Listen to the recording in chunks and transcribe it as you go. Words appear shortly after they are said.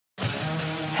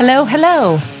Hello,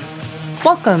 hello.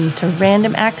 Welcome to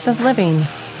Random Acts of Living.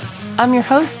 I'm your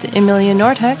host, Amelia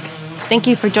Nordhook. Thank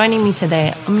you for joining me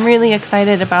today. I'm really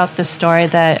excited about the story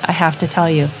that I have to tell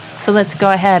you. So let's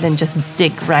go ahead and just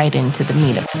dig right into the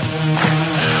meat of it.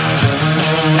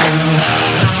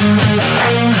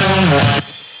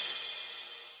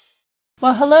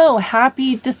 Well, hello.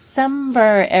 Happy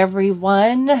December,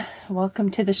 everyone.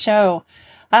 Welcome to the show.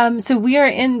 So we are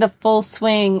in the full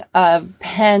swing of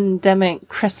pandemic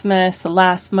Christmas, the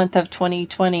last month of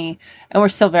 2020, and we're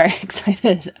still very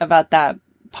excited about that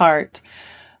part.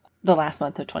 The last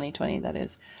month of 2020, that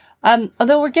is.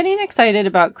 Although we're getting excited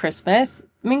about Christmas.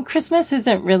 I mean, Christmas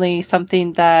isn't really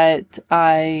something that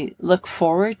I look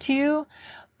forward to,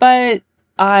 but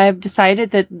I've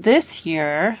decided that this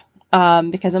year,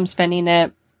 because I'm spending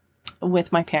it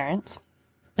with my parents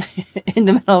in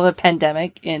the middle of a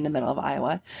pandemic in the middle of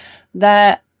Iowa,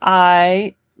 that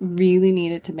I really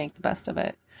needed to make the best of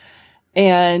it.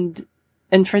 And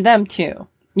for them too.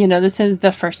 You know, this is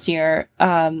the first year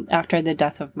after the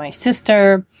death of my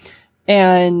sister,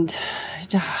 and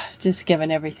just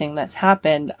given everything that's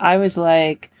happened, I was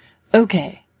like,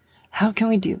 okay, how can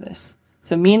we do this?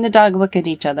 So me and the dog look at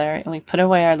each other and we put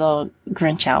away our little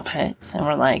Grinch outfits and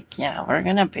we're like, yeah, we're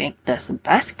going to make this the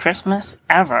best Christmas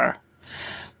ever.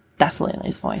 That's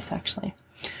Layla's voice, actually.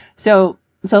 So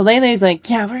Layla's like,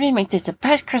 yeah, we're going to make this the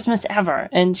best Christmas ever.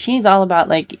 And she's all about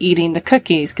like eating the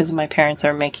cookies because my parents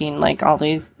are making like all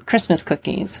these Christmas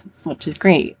cookies, which is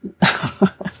great.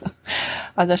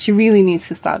 Although she really needs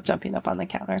to stop jumping up on the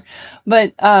counter.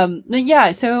 But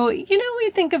yeah, so, you know, we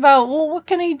think about, well, what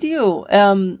can I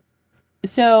do?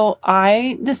 So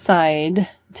I decide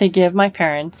to give my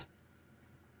parents,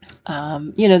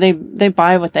 you know, they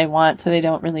buy what they want, so they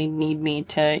don't really need me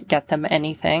to get them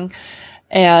anything.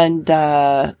 And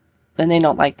they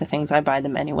don't like the things I buy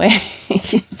them anyway.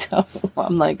 So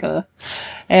I'm like,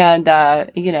 and,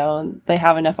 you know, they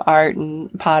have enough art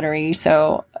and pottery.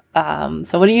 So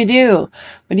what do you do?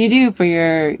 What do you do for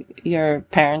your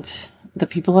parents, the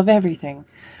people of everything?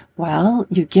 Well,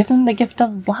 you give them the gift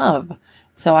of love.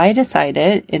 So I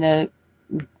decided in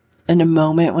a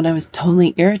moment when I was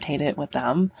totally irritated with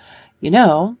them, you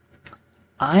know,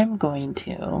 I'm going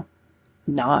to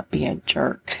not be a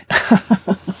jerk.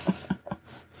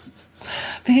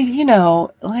 Because, you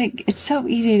know, like, it's so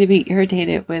easy to be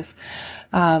irritated with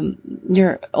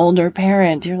your older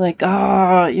parent. You're like,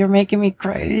 oh, you're making me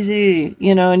crazy,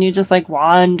 you know, and you just like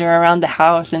wander around the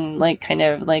house and like kind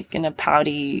of like in a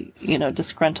pouty, you know,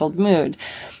 disgruntled mood.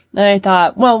 And I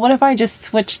thought, well, what if I just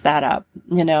switch that up,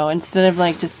 you know, instead of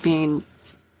like just being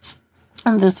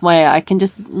this way, I can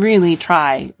just really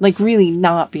try, like really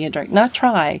not be a jerk, not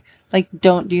try, like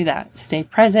don't do that. Stay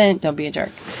present. Don't be a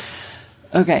jerk.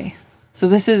 Okay. So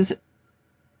this is,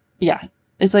 yeah,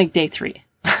 it's like day 3.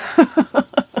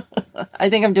 I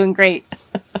think I'm doing great.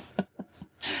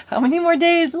 How many more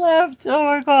days left? Oh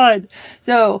my God.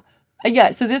 So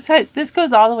yeah, so this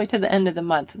goes all the way to the end of the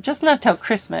month, just not till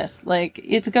Christmas. Like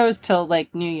it goes till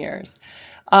like New Year's.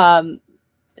 So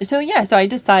yeah, so I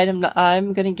decide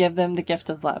I'm going to give them the gift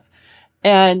of love.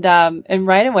 And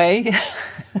right away,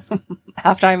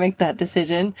 after I make that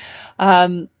decision,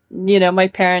 you know,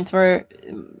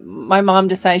 my mom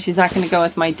decides she's not going to go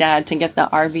with my dad to get the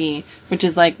RV, which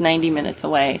is like 90 minutes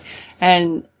away.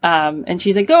 And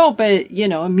she's like, oh, but you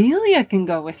know, Amelia can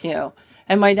go with you.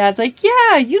 And my dad's like,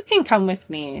 yeah, you can come with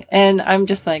me. And I'm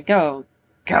just like, oh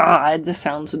God, this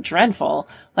sounds dreadful.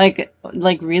 Like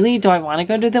really? Do I want to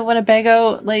go to the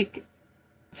Winnebago, like,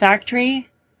 factory?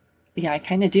 Yeah, I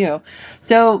kind of do.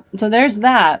 So there's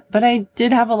that. But I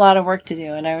did have a lot of work to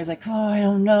do. And I was like, oh, I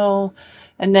don't know.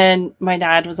 And then my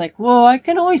dad was like, well, I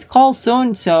can always call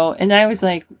so-and-so. And I was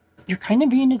like, you're kind of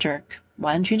being a jerk.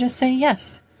 Why don't you just say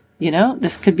yes? You know,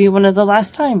 this could be one of the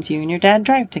last times you and your dad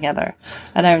drive together.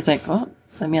 And I was like, oh,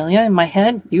 Amelia, in my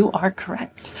head, you are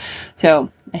correct. So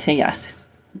I say yes.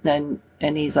 And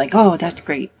he's like, oh, that's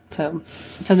great. So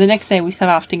the next day we set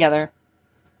off together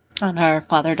on our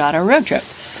father-daughter road trip.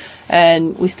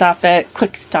 And we stop at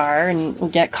Quick Star and we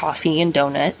get coffee and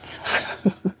donuts.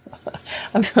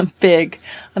 I'm big,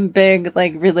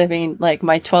 like reliving like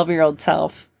my 12-year-old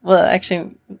self. Well,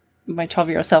 actually, my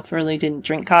 12-year-old self really didn't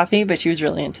drink coffee, but she was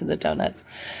really into the donuts.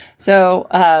 So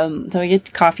we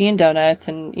get coffee and donuts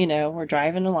and, you know, we're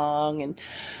driving along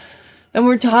and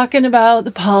we're talking about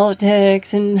the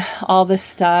politics and all this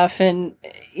stuff. And,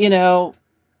 you know,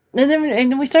 and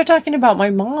then we start talking about my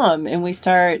mom and we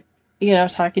start, you know,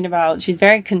 talking about, she's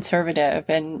very conservative.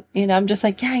 And, you know, I'm just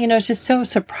like, yeah, you know, it's just so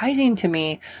surprising to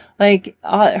me. Like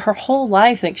her whole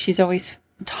life, like she's always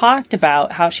talked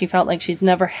about how she felt like she's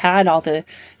never had all the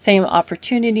same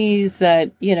opportunities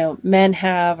that, men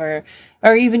have, or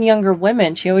even younger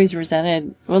women. She always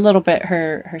resented a little bit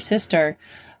her sister,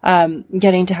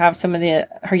 getting to have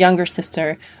her younger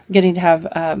sister getting to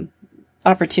have,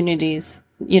 opportunities,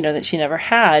 that she never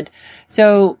had.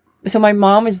 So my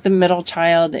mom was the middle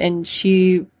child, and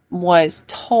she was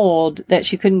told that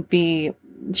she could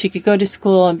go to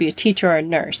school and be a teacher or a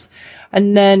nurse.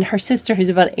 And then her sister, who's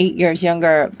about 8 years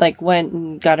younger, went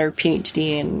and got her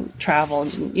PhD and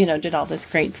traveled and, did all this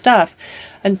great stuff.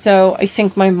 And so I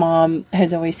think my mom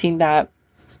has always seen that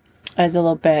as a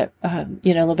little bit, a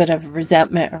little bit of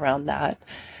resentment around that.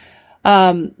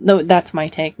 No, that's my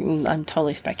take. I'm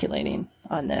totally speculating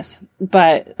on this,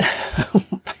 but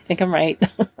I think I'm right.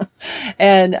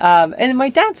 And my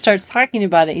dad starts talking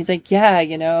about it. He's like, yeah,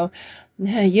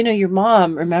 your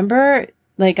mom, remember?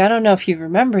 I don't know if you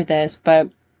remember this, but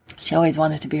she always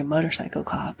wanted to be a motorcycle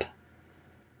cop.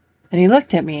 And he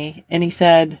looked at me and he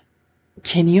said,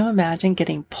 can you imagine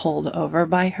getting pulled over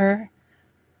by her?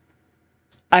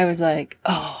 I was like,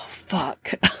 oh,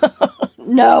 fuck.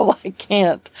 No, I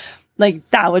can't.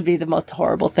 That would be the most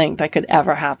horrible thing that could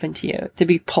ever happen to you, to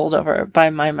be pulled over by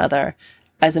my mother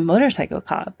as a motorcycle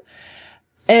cop.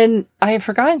 And I had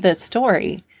forgotten that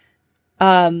story.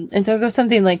 And so it goes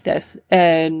something like this.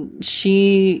 And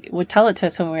she would tell it to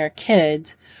us when we were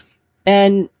kids.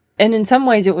 And in some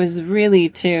ways it was really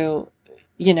to,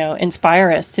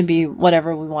 inspire us to be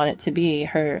whatever we wanted to be,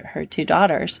 her two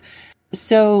daughters.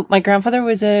 So my grandfather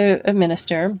was a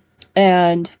minister,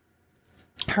 and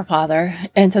her father.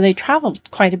 And so they traveled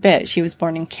quite a bit. She was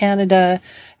born in Canada,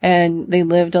 and they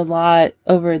lived a lot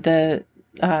over the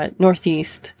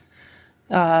northeast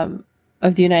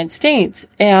of the United States.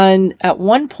 And at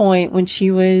one point when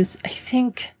she was, I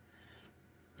think,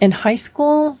 in high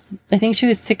school, I think she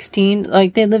was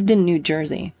 16, they lived in New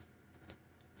Jersey.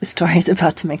 The story is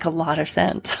about to make a lot of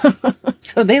sense.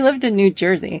 So they lived in New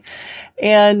Jersey.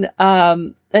 And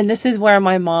this is where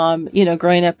my mom,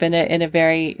 growing up in a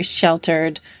very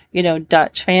sheltered,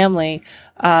 Dutch family,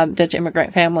 Dutch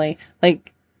immigrant family,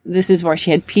 this is where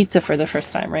she had pizza for the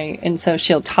first time, right? And so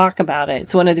she'll talk about it.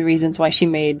 It's one of the reasons why she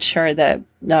made sure that,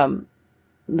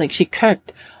 she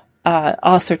cooked,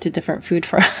 all sorts of different food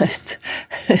for us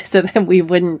so that we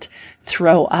wouldn't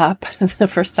throw up the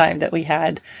first time that we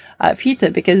had pizza,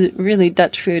 because really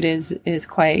Dutch food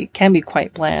can be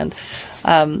quite bland,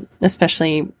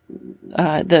 especially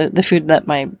the food that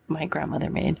my grandmother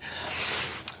made.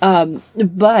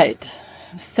 But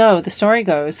so the story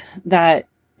goes that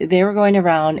they were going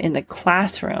around in the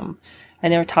classroom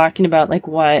and they were talking about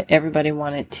what everybody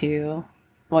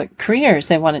what careers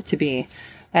they wanted to be.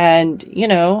 And,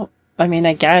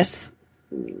 I guess,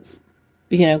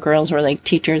 girls were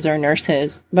teachers or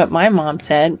nurses, but my mom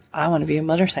said, I want to be a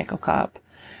motorcycle cop.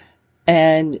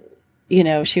 And,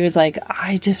 she was like,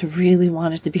 I just really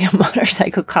wanted to be a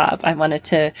motorcycle cop. I wanted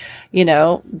to,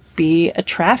 be a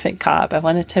traffic cop. I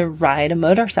wanted to ride a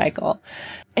motorcycle.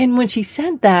 And when she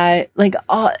said that,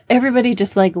 everybody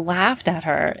just laughed at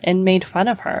her and made fun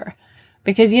of her.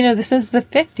 Because, this is the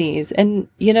 50s and,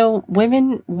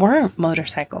 women weren't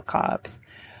motorcycle cops.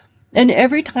 And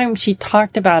every time she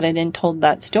talked about it and told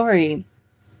that story,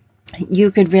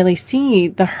 you could really see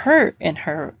the hurt in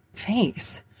her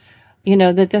face.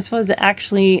 That this was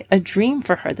actually a dream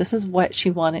for her. This is what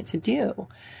she wanted to do.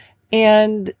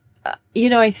 And,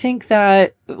 I think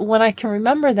that when I can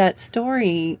remember that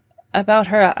story about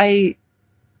her, I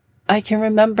can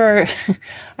remember,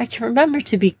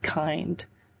 to be kind.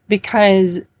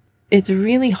 Because it's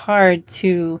really hard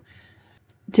to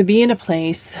be in a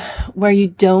place where you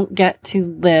don't get to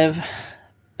live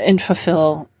and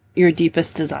fulfill your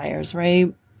deepest desires,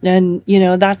 right? And,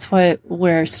 that's what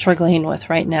we're struggling with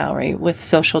right now, right? With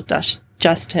social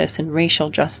justice and racial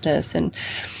justice and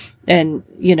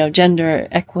gender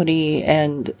equity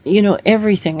and,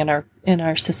 everything in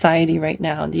our society right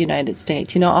now in the United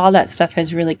States. All that stuff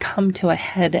has really come to a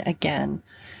head again.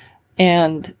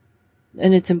 And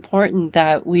it's important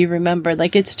that we remember,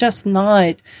 it's just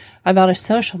not about a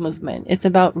social movement. It's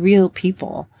about real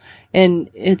people. And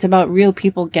it's about real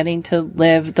people getting to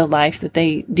live the life that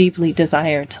they deeply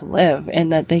desire to live and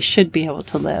that they should be able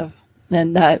to live.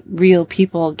 And that real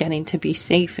people getting to be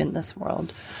safe in this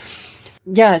world.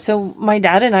 Yeah, so my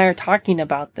dad and I are talking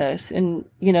about this and,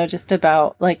 just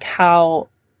about how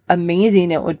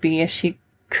amazing it would be if she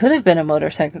could have been a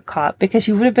motorcycle cop, because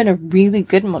she would have been a really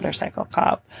good motorcycle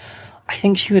cop. I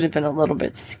think she would have been a little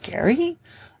bit scary.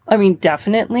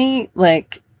 Definitely,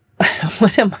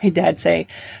 what did my dad say?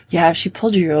 Yeah, if she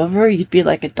pulled you over, you'd be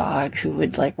like a dog who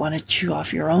would want to chew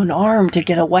off your own arm to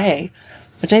get away.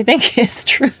 which I think is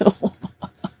true.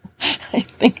 I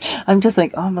think I'm just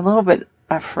like, oh, I'm a little bit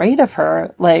afraid of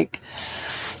her, like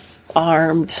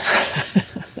armed.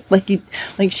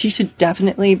 like she should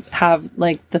definitely have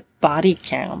like the body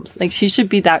cams. Like she should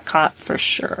be that cop for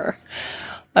sure.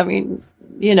 I mean,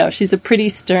 she's a pretty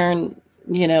stern,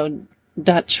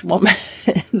 Dutch woman.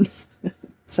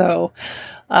 So,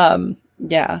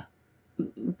 yeah,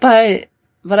 but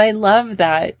I love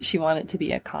that she wanted to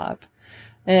be a cop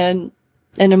and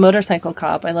a motorcycle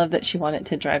cop. I love that she wanted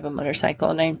to drive a motorcycle.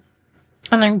 And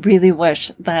I really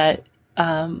wish that,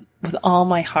 with all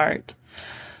my heart,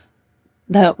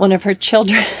 that one of her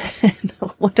children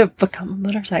would have become a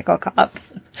motorcycle cop.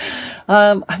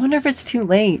 I wonder if it's too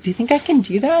late. Do you think I can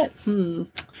do that?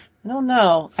 I don't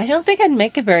know. I don't think I'd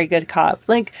make a very good cop.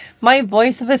 Like, my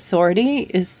voice of authority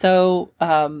is so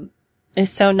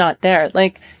not there.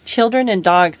 Like, children and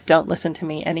dogs don't listen to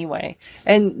me anyway.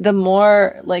 And the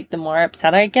more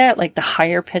upset I get, like, the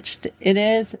higher pitched it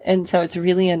is. And so it's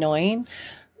really annoying.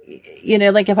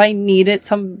 Like, if I needed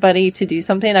somebody to do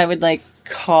something, I would, like,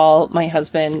 call my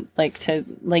husband, like, to,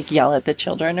 like, yell at the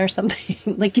children or something.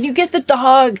 Like, can you get the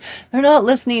dog? They're not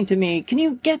listening to me. Can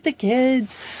you get the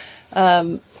kids?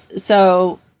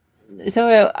 So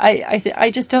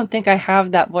I just don't think I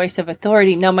have that voice of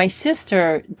authority. Now, my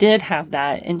sister did have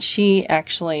that, and she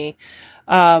actually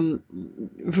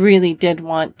really did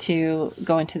want to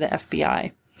go into the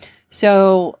FBI.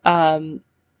 So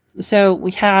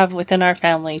we have within our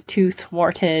family two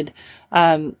thwarted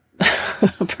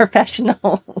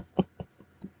professional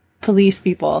police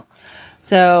people.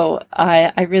 So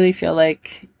I really feel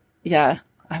like, yeah,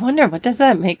 I wonder, what does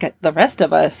that make the rest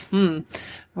of us?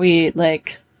 We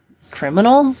like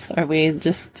criminals? Are we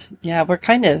just, we're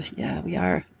kind of, we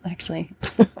are actually.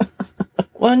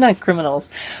 Well, not criminals,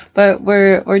 but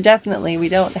we're definitely,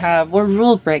 we're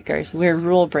rule breakers. We're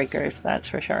rule breakers. That's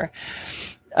for sure.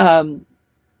 So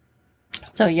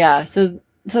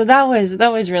that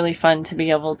was really fun to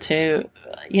be able to,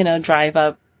 drive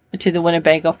up to the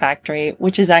Winnebago factory,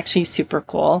 which is actually super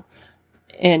cool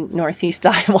in Northeast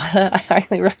Iowa. I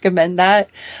highly recommend that.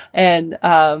 And,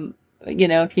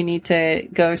 if you need to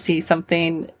go see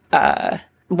something,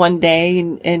 one day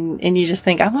and you just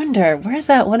think, I wonder, where's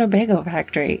that Winnebago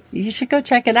factory? You should go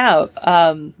check it out.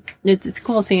 It's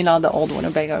cool seeing all the old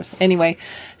Winnebagos. Anyway,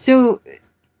 so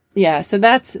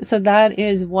that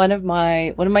is one of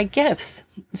my gifts.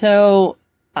 So,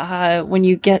 when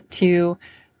you get to,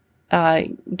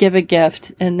 give a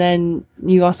gift, and then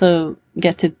you also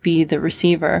get to be the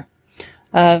receiver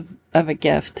of a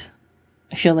gift,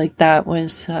 I feel like that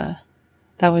was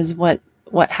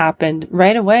what happened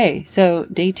right away. So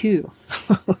day 2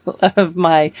 of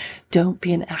my don't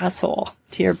be an asshole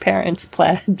to your parents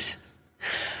pledge.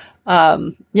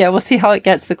 We'll see how it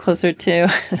gets the closer to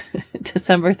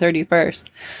December 31st.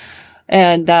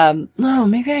 And,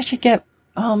 maybe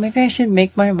I should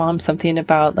make my mom something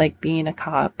about like being a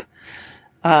cop.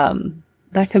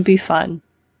 That could be fun.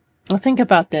 Well, think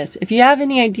about this. If you have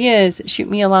any ideas, shoot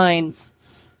me a line.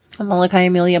 I'm Molokai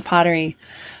Amelia Pottery,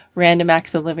 Random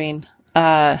Acts of Living.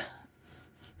 I'm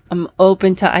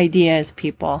open to ideas,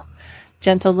 people.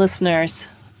 Gentle listeners,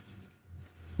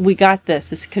 we got this.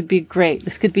 This could be great.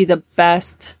 This could be the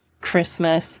best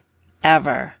Christmas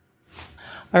ever.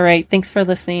 All right. Thanks for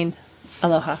listening.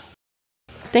 Aloha.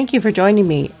 Thank you for joining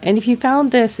me. And if you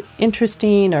found this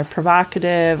interesting or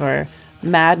provocative or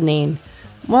maddening,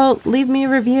 well, leave me a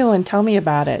review and tell me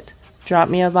about it. Drop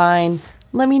me a line.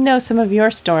 Let me know some of your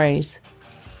stories.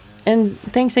 And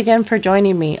thanks again for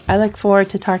joining me. I look forward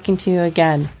to talking to you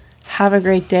again. Have a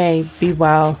great day. Be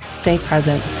well. Stay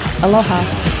present.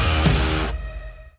 Aloha.